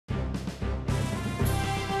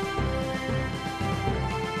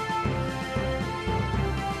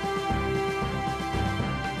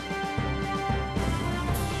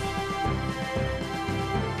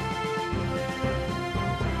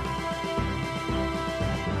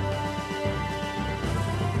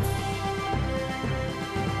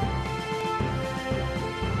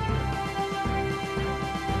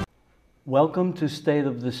Welcome to State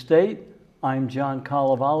of the State. I'm John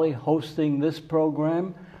Carlevale, hosting this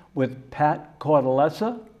program with Pat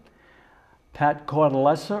Cortellessa. Pat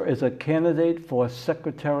Cortellessa is a candidate for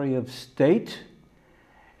Secretary of State.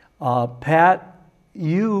 Pat,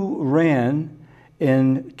 you ran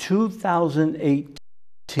in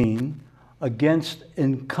 2018 against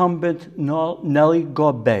incumbent Nellie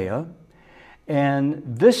Gorbea, and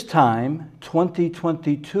this time,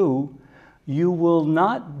 2022, you will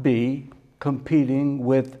not be competing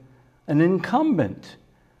with an incumbent.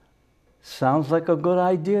 Sounds like a good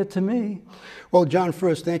idea to me. Well, John,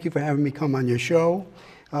 first, thank you for having me come on your show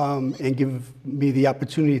and give me the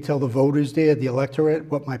opportunity to tell the voters there, the electorate,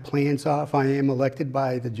 what my plans are if I am elected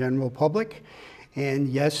by the general public. And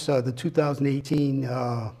yes, the 2018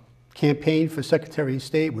 campaign for Secretary of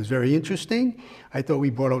State was very interesting. I thought we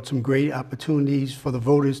brought out some great opportunities for the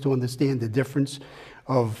voters to understand the difference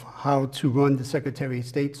of how to run the Secretary of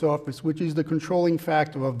State's office, which is the controlling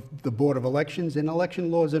factor of the Board of Elections and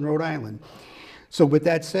election laws in Rhode Island. So with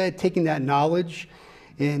that said, taking that knowledge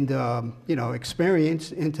and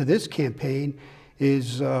experience into this campaign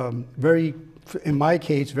is very, in my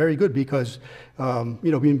case, very good because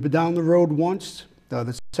we've been down the road once.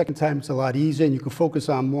 The second time it's a lot easier, and you can focus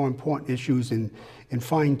on more important issues and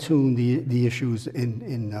fine-tune the issues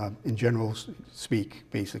in general speak,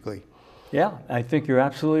 basically. Yeah, I think you're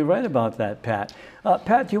absolutely right about that, Pat.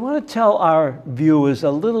 Pat, do you want to tell our viewers a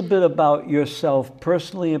little bit about yourself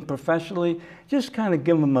personally and professionally? Just kind of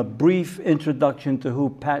give them a brief introduction to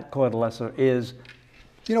who Pat Cortellessa is.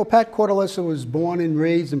 You know, Pat Cortellessa was born and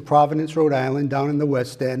raised in Providence, Rhode Island, down in the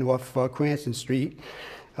West End off Cranston Street.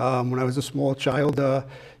 When I was a small child,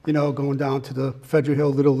 going down to the Federal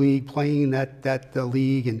Hill Little League, playing in that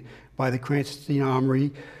league and by the Cranston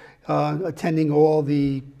Armory. Attending all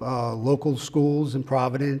the local schools in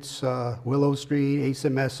Providence, Willow Street, Asa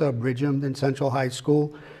Mesa, Bridgham, and Central High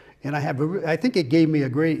School. And I think it gave me a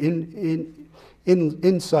great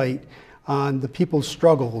insight on the people's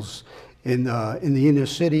struggles in the inner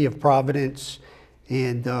city of Providence,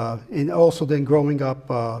 and also then growing up,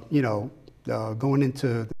 going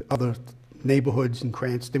into other neighborhoods in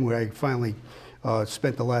Cranston where I finally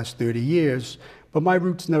spent the last 30 years. But my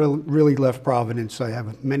roots never really left Providence. I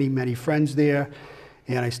have many, many friends there,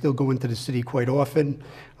 and I still go into the city quite often.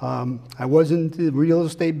 I was in the real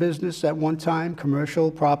estate business at one time,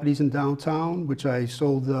 commercial properties in downtown, which I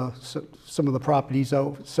sold some of the properties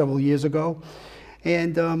out several years ago.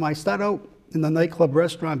 And I started out in the nightclub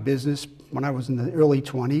restaurant business when I was in the early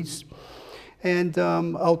 20s. And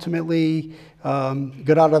ultimately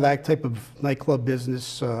got out of that type of nightclub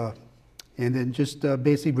business and then just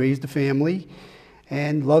basically raised a family.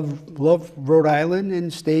 And loved Rhode Island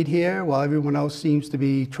and stayed here while everyone else seems to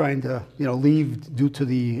be trying to leave due to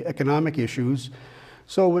the economic issues.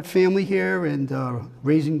 So with family here and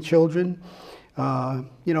raising children,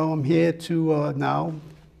 I'm here to now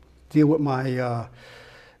deal with my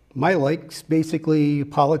my likes, basically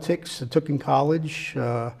politics. I took in college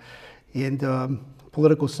and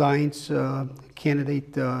political science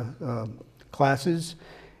candidate classes.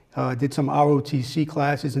 Did some ROTC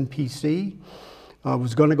classes in PC.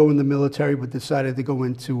 Was going to go in the military, but decided to go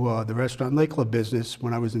into the restaurant nightclub business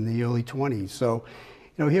when I was in the early 20s. So,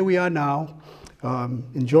 here we are now,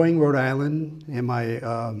 enjoying Rhode Island in my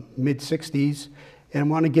mid-60s, and I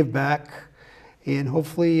want to give back, and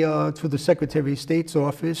hopefully through the Secretary of State's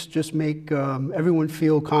office, just make everyone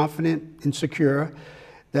feel confident and secure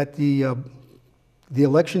that the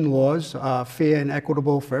election laws are fair and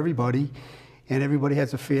equitable for everybody, and everybody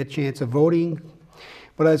has a fair chance of voting.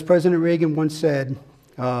 But as President Reagan once said,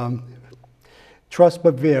 trust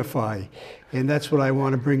but verify. And that's what I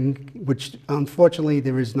want to bring, which unfortunately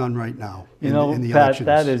there is none right now in the Pat, elections.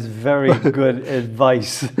 that is very good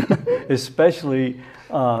advice, especially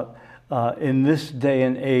in this day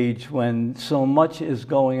and age when so much is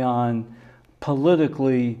going on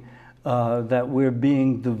politically that we're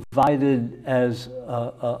being divided as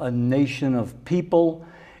a nation of people.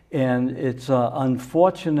 And it's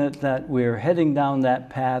unfortunate that we're heading down that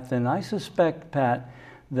path. And I suspect, Pat,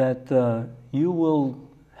 that you will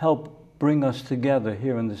help bring us together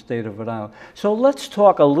here in the state of Rhode Island. So let's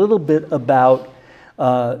talk a little bit about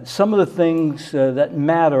some of the things that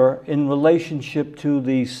matter in relationship to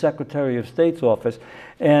the Secretary of State's office.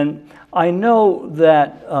 And I know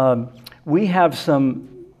that we have some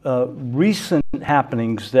recent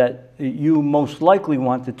happenings that you most likely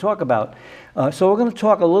want to talk about. So we're going to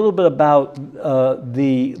talk a little bit about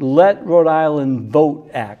the Let Rhode Island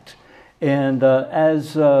Vote Act. And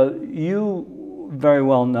as you very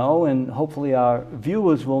well know, and hopefully our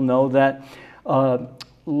viewers will know, that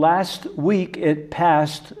last week it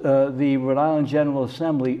passed the Rhode Island General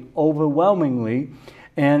Assembly overwhelmingly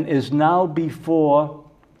and is now before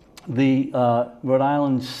the Rhode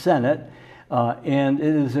Island Senate, and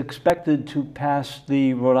it is expected to pass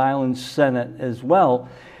the Rhode Island Senate as well.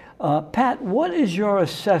 Pat, what is your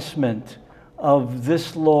assessment of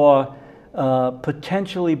this law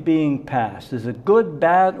potentially being passed? Is it good,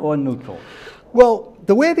 bad, or neutral? Well,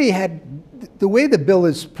 the way the bill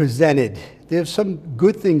is presented, there's some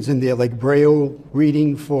good things in there, like Braille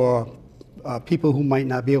reading for people who might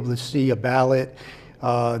not be able to see a ballot.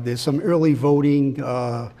 There's some early voting,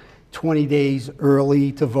 20 days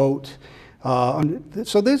early to vote.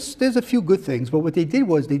 So there's a few good things. But what they did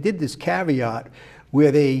was they did this caveat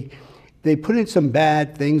where they put in some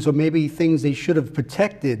bad things, or maybe things they should have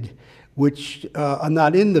protected, which are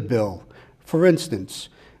not in the bill. For instance,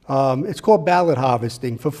 it's called ballot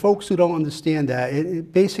harvesting. For folks who don't understand that,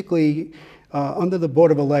 it basically, under the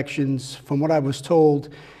Board of Elections, from what I was told,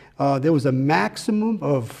 there was a maximum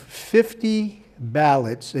of 50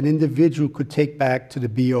 ballots an individual could take back to the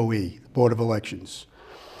BOE, Board of Elections.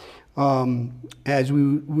 As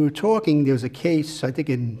we were talking, there was a case, I think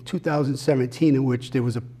in 2017, in which there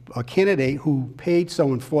was a candidate who paid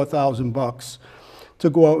someone $4,000 to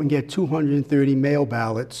go out and get 230 mail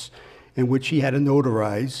ballots, in which he had to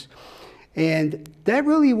notarize. And that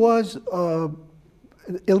really was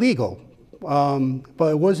illegal, but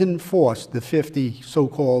it wasn't enforced, the 50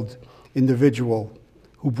 so-called individual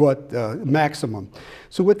who brought maximum.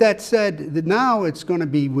 So with that said, now it's going to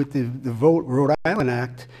be with the Rhode Island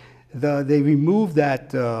Act, they removed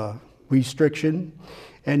that restriction,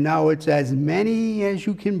 and now it's as many as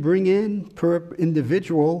you can bring in per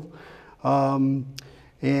individual. And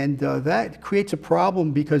that creates a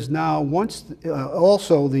problem, because now once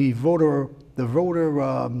also the voter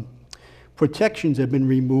protections have been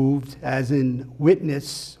removed, as in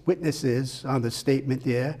witnesses on the statement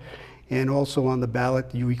there, and also on the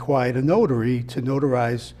ballot you required a notary to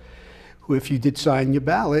notarize if you did sign your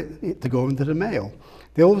ballot to go into the mail.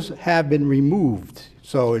 Those have been removed,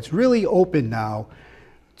 so it's really open now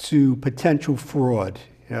to potential fraud.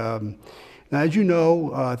 Now, as you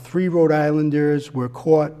know, 3 Rhode Islanders were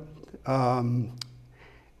caught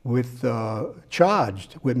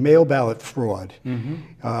charged with mail ballot fraud.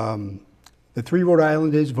 Mm-hmm. The 3 Rhode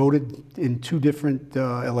Islanders voted in 2 different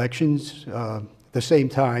elections at the same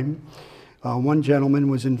time. One gentleman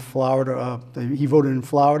was in Florida. He voted in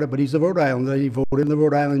Florida, but he's a Rhode Islander. He voted in the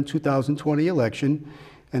Rhode Island 2020 election,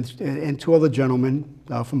 and 2 other gentlemen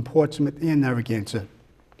from Portsmouth and Narragansett,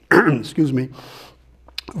 excuse me,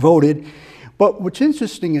 voted. But what's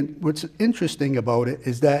interesting about it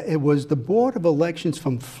is that it was the Board of Elections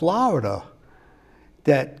from Florida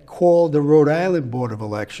that called the Rhode Island Board of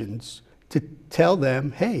Elections to tell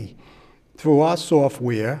them, hey, through our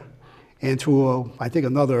software and through, I think,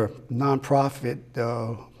 another nonprofit,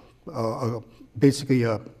 basically,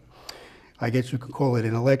 I guess you could call it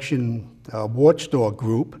an election watchdog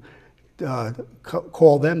group,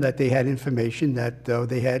 called them that they had information that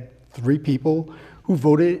they had 3 people who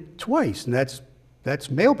voted twice, and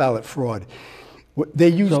that's mail ballot fraud. They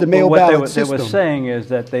used the mail ballot system. What they were saying is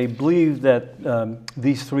that they believed that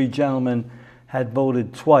these 3 gentlemen had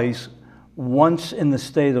voted twice, once in the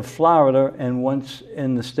state of Florida and once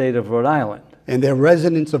in the state of Rhode Island. And they're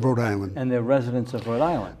residents of Rhode Island. And they're residents of Rhode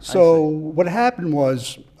Island. So what happened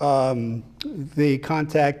was they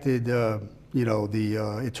contacted the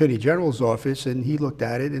Attorney General's office, and he looked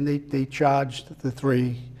at it, and they charged the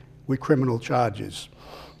 3 with criminal charges.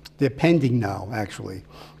 They're pending now, actually.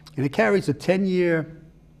 And it carries a 10-year,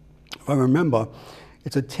 if I remember,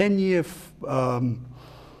 it's a 10-year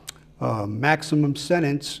maximum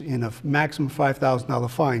sentence and a maximum $5,000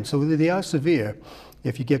 fine. So they are severe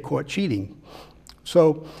if you get caught cheating.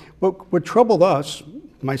 So what troubled us,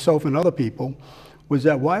 myself and other people, was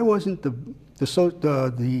that why wasn't the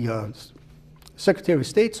Secretary of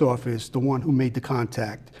State's office the one who made the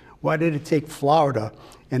contact? Why did it take Florida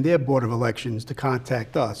and their Board of Elections to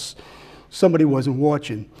contact us? Somebody wasn't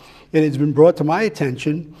watching. It has been brought to my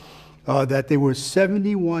attention that there were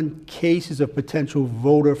 71 cases of potential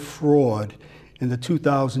voter fraud in the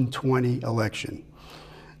 2020 election.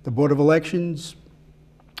 The Board of Elections,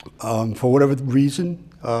 for whatever reason,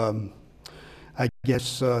 I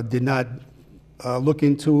guess did not look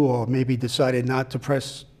into, or maybe decided not to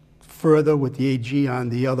press further with the AG on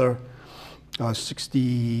the other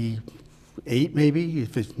 68, maybe,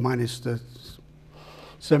 if it's minus the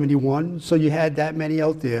 71. So you had that many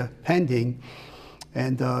out there pending,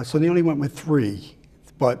 and so they only went with 3.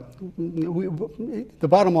 But the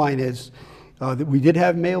bottom line is that we did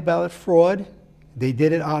have mail ballot fraud They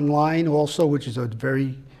did it online also, which is a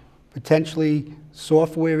very potentially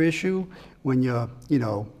software issue. When you're,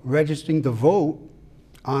 registering to vote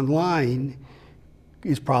online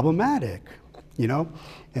is problematic, and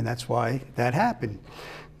that's why that happened.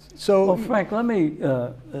 So, well, Frank, let me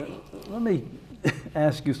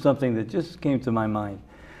ask you something that just came to my mind.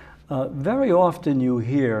 Very often you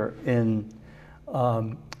hear in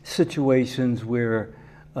situations where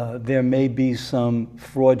there may be some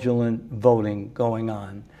fraudulent voting going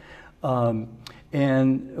on.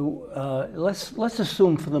 Let's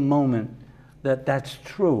assume for the moment that that's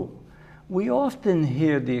true. We often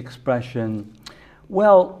hear the expression,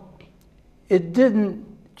 well, it didn't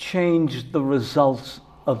change the results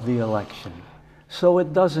of the election, so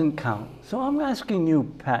it doesn't count. So I'm asking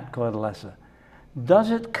you, Pat Cortellessa,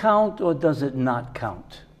 does it count or does it not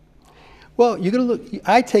count? well, you're going to look.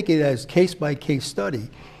 I take it as case-by-case study.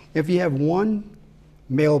 If you have one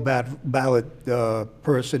mail ballot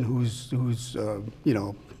person who's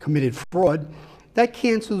committed fraud, that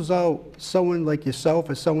cancels out someone like yourself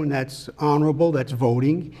or someone that's honorable, that's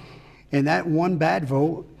voting, and that one bad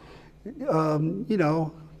vote,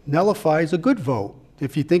 nullifies a good vote,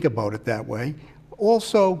 if you think about it that way.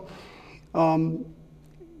 Also,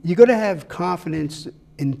 you're going to have confidence,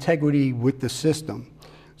 integrity with the system.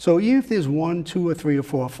 So even if there's 1, 2, or 3, or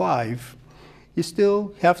 4, or 5, you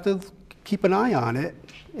still have to keep an eye on it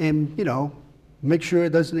and, make sure it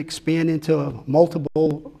doesn't expand into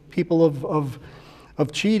multiple people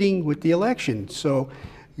of cheating with the election. So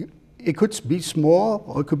it could be small,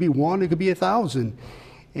 or it could be 1, it could be 1,000.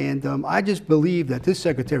 And I just believe that this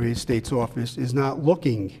Secretary of State's office is not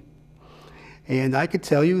looking. And I could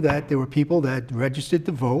tell you that there were people that registered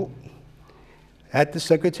to vote at the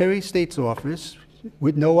Secretary of State's office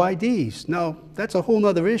with no IDs. Now, that's a whole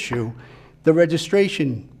nother issue, the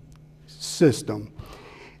registration system.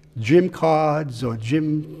 Gym cards or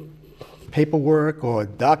gym paperwork or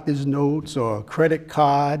doctor's notes or credit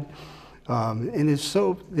card. And it's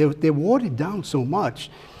they're watered down so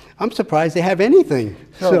much. I'm surprised they have anything.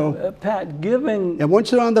 So Pat, and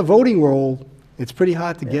once they're on the voting roll, it's pretty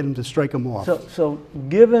hard to get them to strike them off. So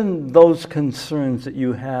given those concerns that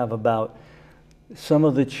you have about some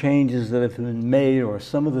of the changes that have been made or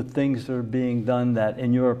some of the things that are being done that,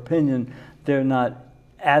 in your opinion, they're not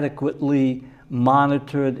adequately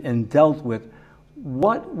monitored and dealt with,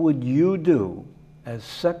 what would you do as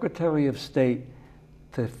Secretary of State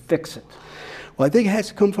to fix it? Well, I think it has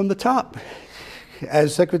to come from the top.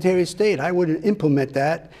 As Secretary of State, I would implement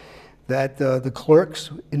that the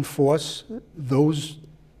clerks enforce those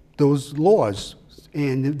laws,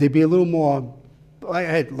 and they'd be a little more.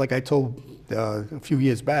 Like I told a few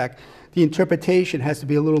years back, the interpretation has to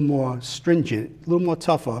be a little more stringent, a little more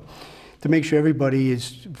tougher, to make sure everybody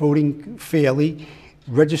is voting fairly.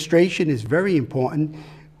 Registration is very important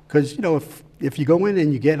because if you go in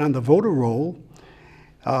and you get on the voter roll,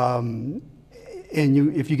 and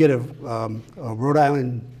if you get a Rhode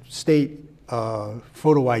Island State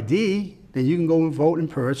photo ID, then you can go and vote in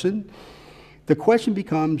person. The question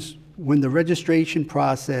becomes, when the registration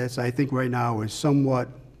process, I think right now, is somewhat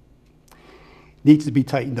needs to be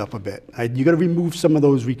tightened up a bit. You got to remove some of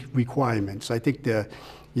those requirements. I think a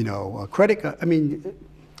credit card. I mean,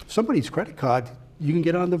 somebody's credit card, you can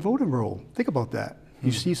get on the voter roll. Think about that.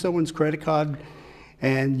 You see someone's credit card,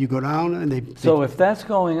 and you go down, and they. So if that's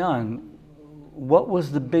going on, what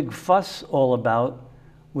was the big fuss all about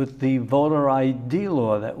with the voter ID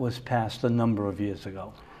law that was passed a number of years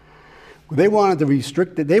ago? They wanted to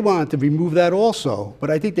restrict it. They wanted to remove that also. But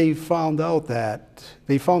I think they found out that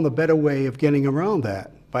they found a better way of getting around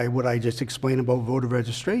that by what I just explained about voter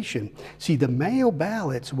registration. See, the mail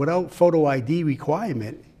ballots without photo ID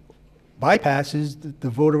requirement bypasses the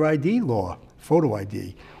voter ID law, photo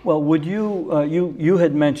ID. Well, would you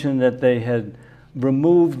had mentioned that they had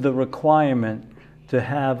removed the requirement to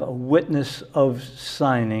have a witness of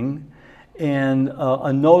signing and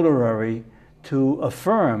a notary to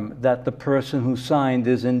affirm that the person who signed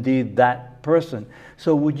is indeed that person.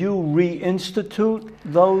 So would you reinstitute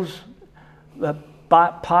those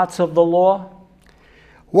parts of the law?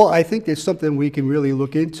 Well, I think there's something we can really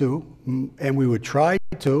look into, and we would try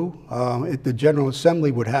to. The General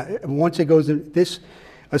Assembly would have, once it goes in,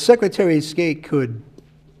 a Secretary of State could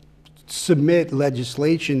submit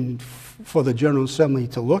legislation for the General Assembly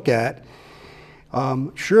to look at.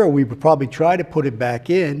 Sure, we would probably try to put it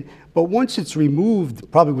back in, but once it's removed,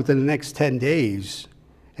 probably within the next 10 days,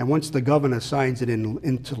 and once the governor signs it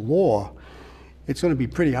into law, it's going to be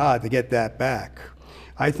pretty hard to get that back.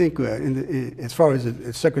 I think as far as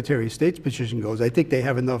the Secretary of State's position goes, I think they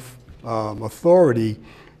have enough authority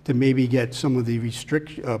to maybe get some of the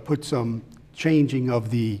put some changing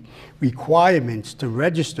of the requirements to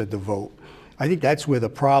register to vote. I think that's where the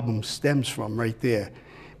problem stems from right there.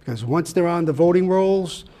 Because once they're on the voting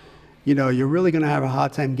rolls, you know, you're really going to have a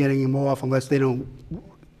hard time getting them off unless they don't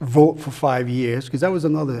vote for 5 years. Because that was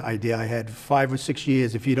another idea I had, 5 or 6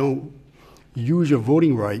 years. If you don't use your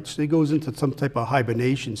voting rights, it goes into some type of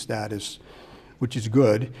hibernation status, which is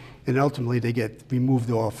good. And ultimately, they get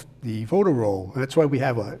removed off the voter roll. And that's why we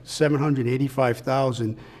have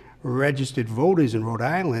 785,000 registered voters in Rhode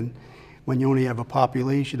Island when you only have a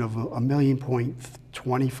population of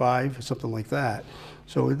 1.25 or something like that.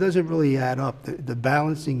 So it doesn't really add up. The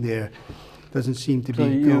balancing there doesn't seem to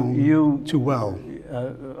be going too well.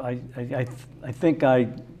 I think I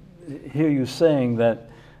hear you saying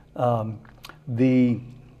that the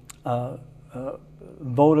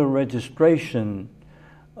voter registration,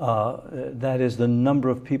 that is the number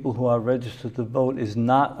of people who are registered to vote, is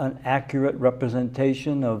not an accurate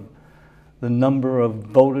representation of the number of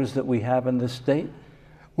voters that we have in this state?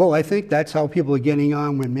 Well, I think that's how people are getting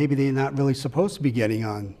on when maybe they're not really supposed to be getting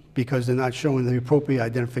on, because they're not showing the appropriate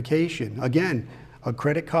identification. Again, a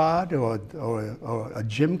credit card or a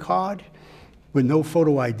gym card with no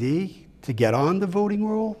photo ID to get on the voting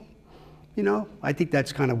roll, you know, I think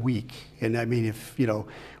that's kind of weak. And I mean, if, you know,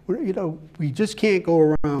 we just can't go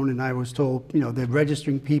around, and I was told, you know, they're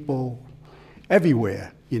registering people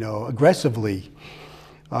everywhere, you know, aggressively,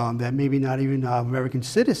 that maybe not even American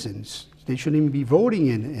citizens. They shouldn't even be voting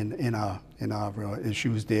in our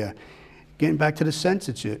issues there. Getting back to the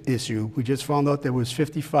census issue, we just found out there was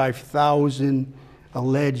 55,000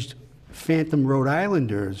 alleged phantom Rhode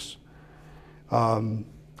Islanders.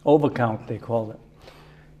 Overcount, they call it.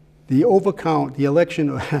 The overcount, the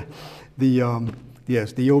election,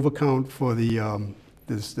 yes, the overcount for the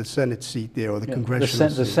Senate seat there, or the congressional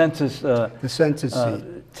seat. The census seat.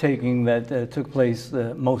 Taking that took place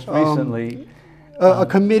most recently. A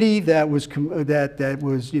committee that was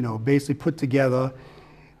you know, basically put together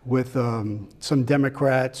with some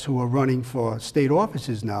Democrats who are running for state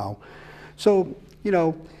offices now. So, you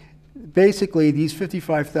know, basically these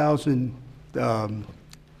 55,000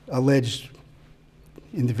 alleged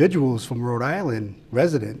individuals from Rhode Island,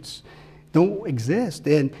 residents, don't exist.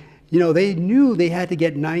 And, you know, they knew they had to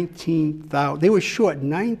get 19,000, they were short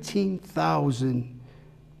 19,000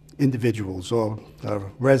 individuals, or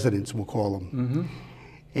residents, we'll call them. Mm-hmm.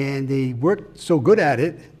 And they worked so good at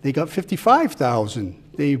it, they got 55,000.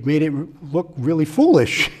 They made it look really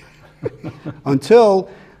foolish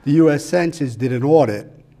until the U.S. Census did an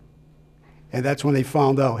audit. And that's when they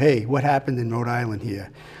found out, hey, what happened in Rhode Island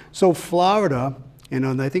here? So Florida,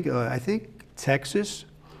 and I think Texas,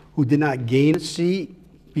 who did not gain a seat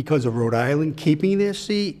because of Rhode Island keeping their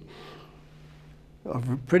seat, are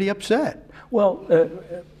pretty upset. Well,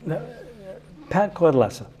 Pat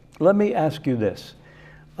Cortellessa, let me ask you this.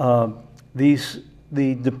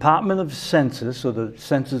 The Department of Census, or the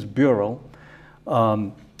Census Bureau,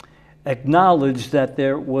 acknowledged that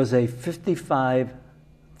there was a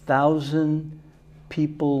 55,000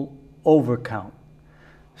 people overcount.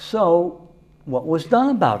 So what was done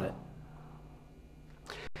about it?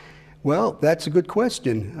 Well, that's a good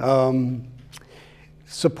question.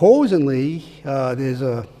 Supposedly,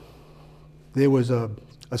 there was a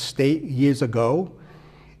state years ago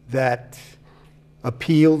that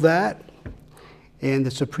appealed that, and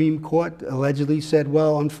the Supreme Court allegedly said,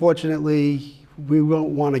 well, unfortunately, we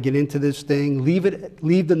don't want to get into this thing.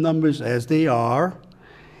 Leave the numbers as they are,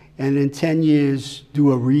 and in 10 years,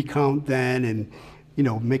 do a recount then, and, you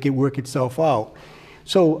know, make it work itself out.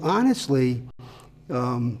 So honestly,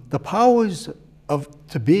 the powers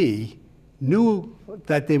to be knew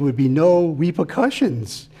that there would be no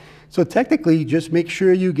repercussions. So technically, just make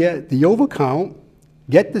sure you get the overcount,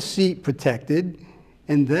 get the seat protected,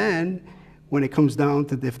 and then when it comes down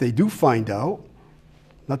to if they do find out,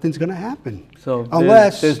 nothing's going to happen. So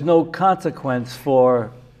there's no consequence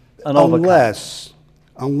for an overcount.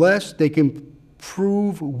 Unless they can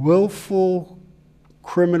prove willful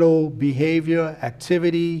criminal behavior,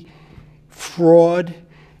 activity, fraud,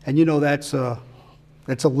 and you know that's a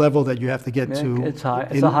level that you have to get to. It's high.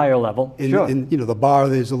 It's a higher level. Sure. You know, the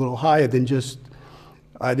bar is a little higher than just,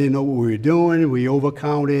 I didn't know what we were doing. We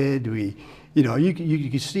overcounted. You know, you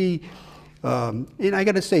can see. And I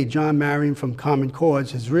got to say, John Marion from Common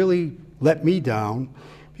Cause has really let me down,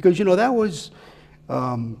 because you know that was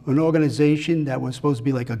an organization that was supposed to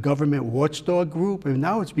be like a government watchdog group, and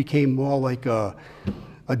now it's became more like a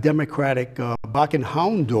Democratic bark and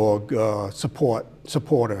hound dog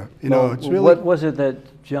supporter. You know, it's really. What was it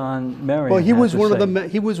that John Marion? Well, he was one of the.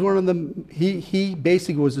 He was one of the. He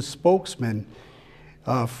basically was a spokesman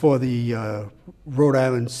for the Rhode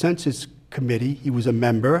Island Census committee. He was a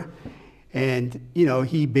member, and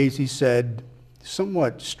he basically said,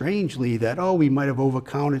 somewhat strangely, that we might have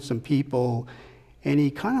overcounted some people, and he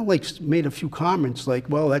kind of like made a few comments like,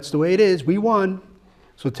 well, that's the way it is. We won.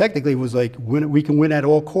 So technically, it was like we can win at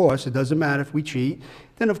all costs. It doesn't matter if we cheat.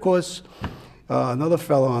 Then, of course, another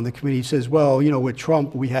fellow on the committee says, well, with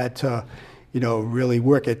Trump, we had to, really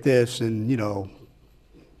work at this, and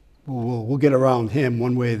we'll get around him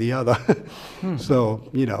one way or the other. So,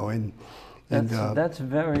 that's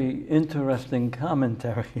very interesting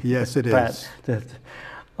commentary. Yes, it Pat. is.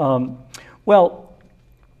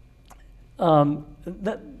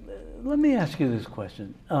 Let me ask you this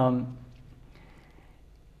question.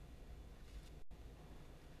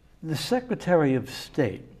 The Secretary of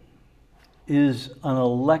State is an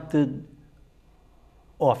elected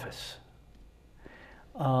office.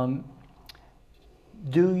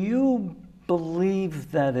 Do you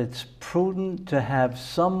believe that it's prudent to have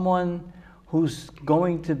someone who's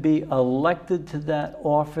going to be elected to that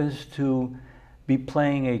office to be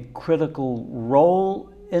playing a critical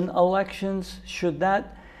role in elections? Should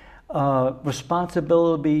that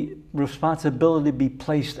responsibility be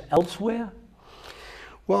placed elsewhere?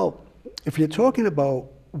 Well, if you're talking about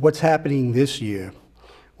what's happening this year,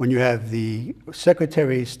 when you have the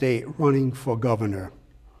Secretary of State running for governor,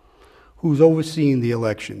 who's overseeing the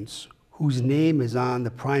elections, whose name is on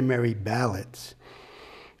the primary ballots,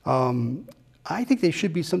 I think there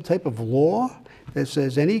should be some type of law that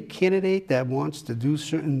says any candidate that wants to do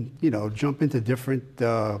certain, jump into different,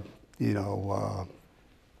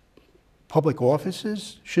 public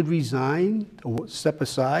offices should resign or step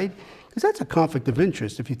aside, because that's a conflict of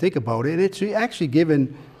interest if you think about it. And it's actually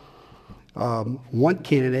given one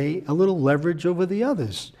candidate a little leverage over the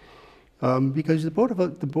others, because the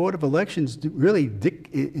Board of Elections really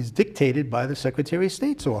is dictated by the Secretary of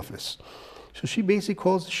State's office. So she basically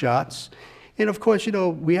calls the shots. And of course,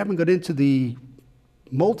 we haven't got into the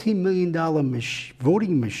multi-million-dollar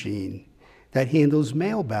voting machine that handles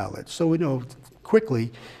mail ballots. So,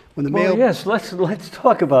 quickly, when the mail... Yes, let's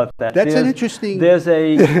talk about that. That's an interesting... There's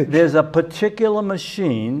a particular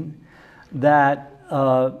machine that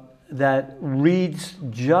reads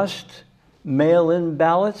just mail-in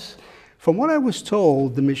ballots? From what I was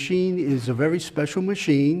told, the machine is a very special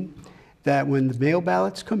machine that when the mail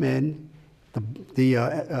ballots come in,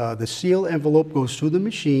 the seal envelope goes through the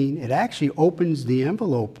machine. It actually opens the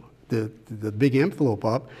envelope, the big envelope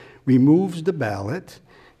up, removes the ballot.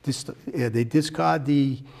 They discard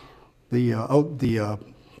the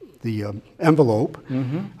envelope.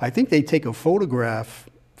 Mm-hmm. I think they take a photograph,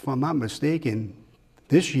 if I'm not mistaken,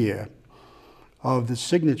 this year of the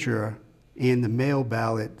signature in the mail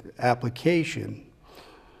ballot application.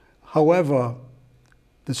 However,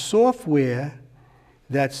 the software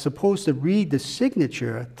that's supposed to read the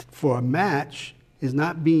signature for a match is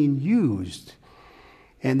not being used.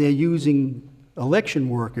 And they're using election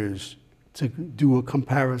workers to do a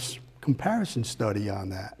comparison study on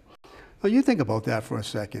that. Now, you think about that for a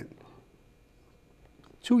second.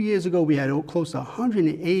 2 years ago, we had close to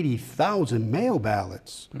 180,000 mail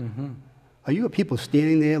ballots. Mm-hmm. Are you people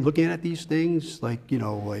standing there looking at these things like,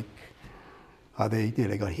 are they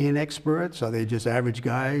got hand experts? Are they just average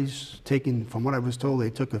guys taking, from what I was told, they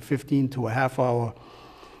took a 15 to a half hour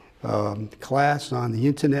class on the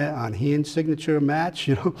internet on hand signature match,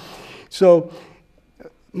 So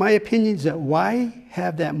my opinion is that why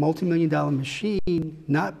have that multi-million-dollar machine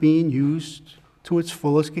not being used to its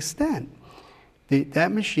fullest extent?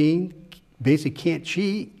 That machine basically can't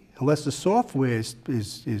cheat unless the software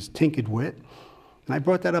is tinkered with. And I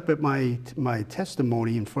brought that up at my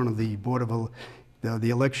testimony in front of the Board of the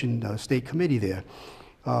Election State Committee there.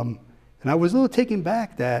 And I was a little taken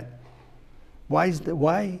back that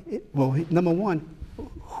number one,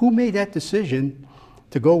 who made that decision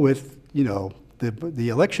to go with, the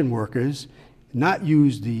election workers, not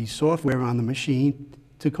use the software on the machine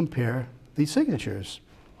to compare the signatures?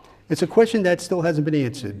 It's a question that still hasn't been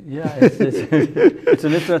answered. Yeah, it's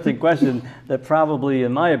an interesting question that probably,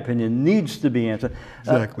 in my opinion, needs to be answered.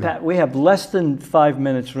 Exactly. Pat, we have less than 5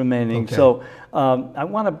 minutes remaining, okay. So I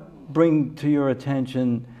want to bring to your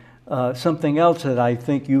attention something else that I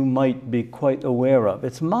think you might be quite aware of.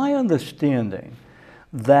 It's my understanding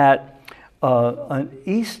that an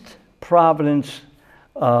East Providence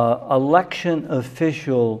election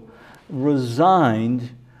official resigned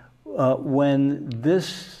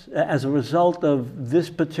as a result of this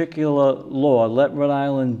particular law, Let Rhode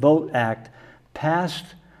Island Vote Act,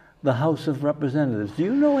 passed the House of Representatives. Do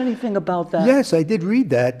you know anything about that? Yes, I did read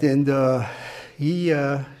that, and he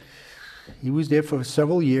was there for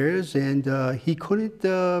several years, and he couldn't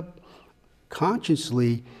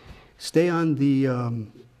consciously stay on the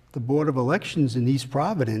Board of Elections in East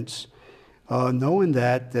Providence, knowing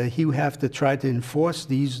that he would have to try to enforce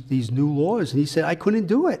these new laws. And he said, I couldn't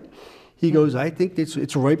do it. He goes, I think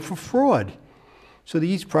it's ripe for fraud. So the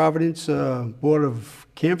East Providence Board of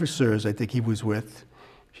Canvassers, I think he was with,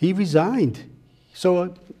 he resigned.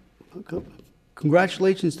 So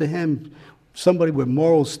congratulations to him, somebody with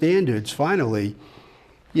moral standards, finally,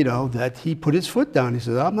 you know, that he put his foot down. He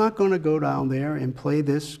said, I'm not going to go down there and play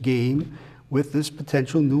this game with this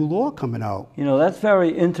potential new law coming out. You know, that's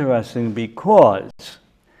very interesting because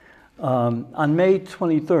on May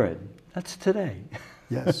 23rd, that's today.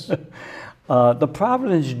 Yes. The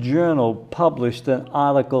Providence Journal published an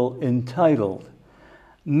article entitled,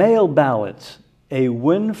 Mail Ballots, a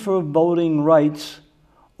Win for Voting Rights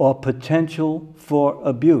or Potential for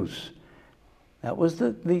Abuse. That was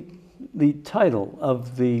the title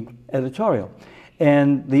of the editorial.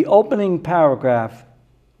 And the opening paragraph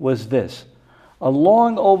was this: a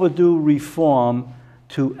long overdue reform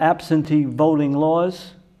to absentee voting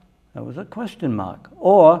laws, that was a question mark,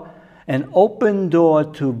 or an open door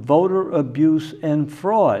to voter abuse and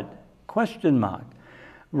fraud, question mark.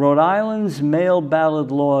 Rhode Island's mail ballot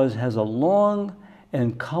laws has a long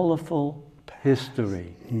and colorful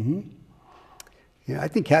history. Mm-hmm. Yeah, I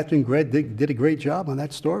think Catherine Gregg did a great job on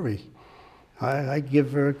that story. I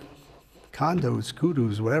give her condos,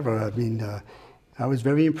 kudos, whatever. I mean, I was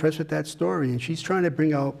very impressed with that story, and she's trying to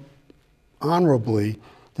bring out honorably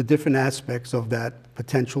the different aspects of that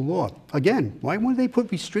potential law. Again, why wouldn't they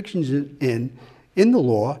put restrictions in the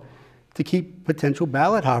law to keep potential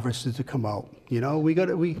ballot harvesters to come out? You know,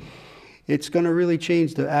 it's going to really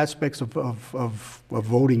change the aspects of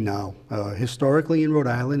voting now. Historically in Rhode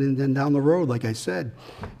Island, and then down the road, like I said,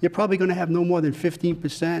 you're probably going to have no more than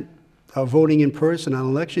 15% of voting in person on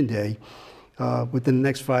Election Day within the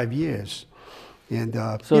next 5 years. And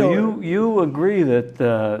so you agree that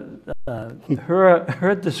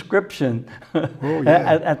her description oh,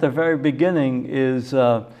 yeah. at the very beginning is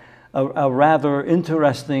a rather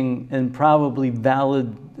interesting and probably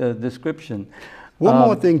valid description. One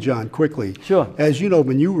more thing, John, quickly. Sure. As you know,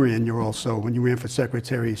 when you ran for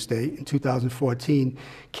Secretary of State in 2014,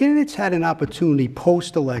 candidates had an opportunity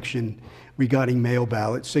post-election regarding mail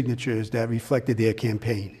ballot signatures that reflected their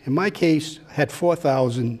campaign. In my case, I had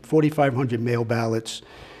 4,500 mail ballots,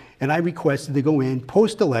 and I requested to go in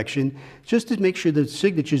post-election just to make sure the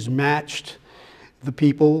signatures matched the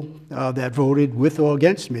people that voted with or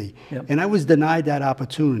against me. Yep. And I was denied that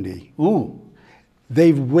opportunity. Ooh.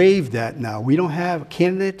 They've waived that now. We don't have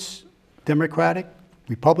candidates, Democratic,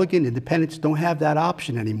 Republican, Independents, don't have that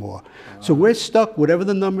option anymore. So we're stuck, whatever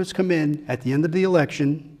the numbers come in at the end of the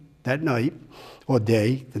election, that night or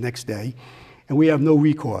day, the next day, and we have no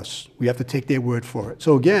recourse. We have to take their word for it.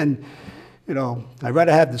 So again, you know, I'd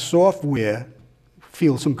rather have the software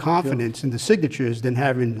feel some confidence in the signatures than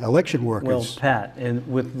having election workers. Well, Pat, and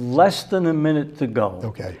with less than a minute to go,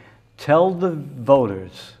 okay, tell the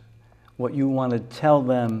voters what you want to tell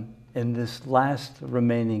them in this last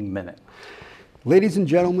remaining minute. Ladies and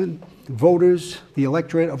gentlemen, voters, the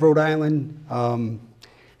electorate of Rhode Island,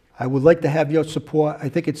 I would like to have your support. I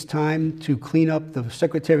think it's time to clean up the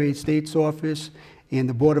Secretary of State's office and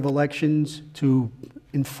the Board of Elections to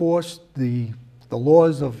enforce the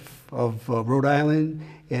laws of Rhode Island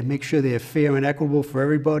and make sure they're fair and equitable for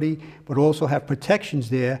everybody, but also have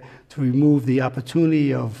protections there to remove the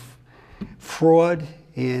opportunity of fraud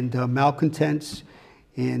and malcontents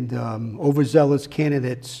and overzealous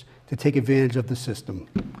candidates to take advantage of the system.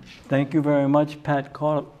 Thank you very much, Pat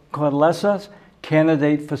Cortellessa,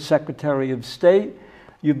 candidate for Secretary of State.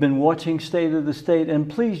 You've been watching State of the State, and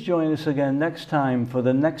please join us again next time for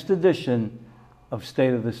the next edition of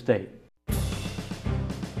State of the State.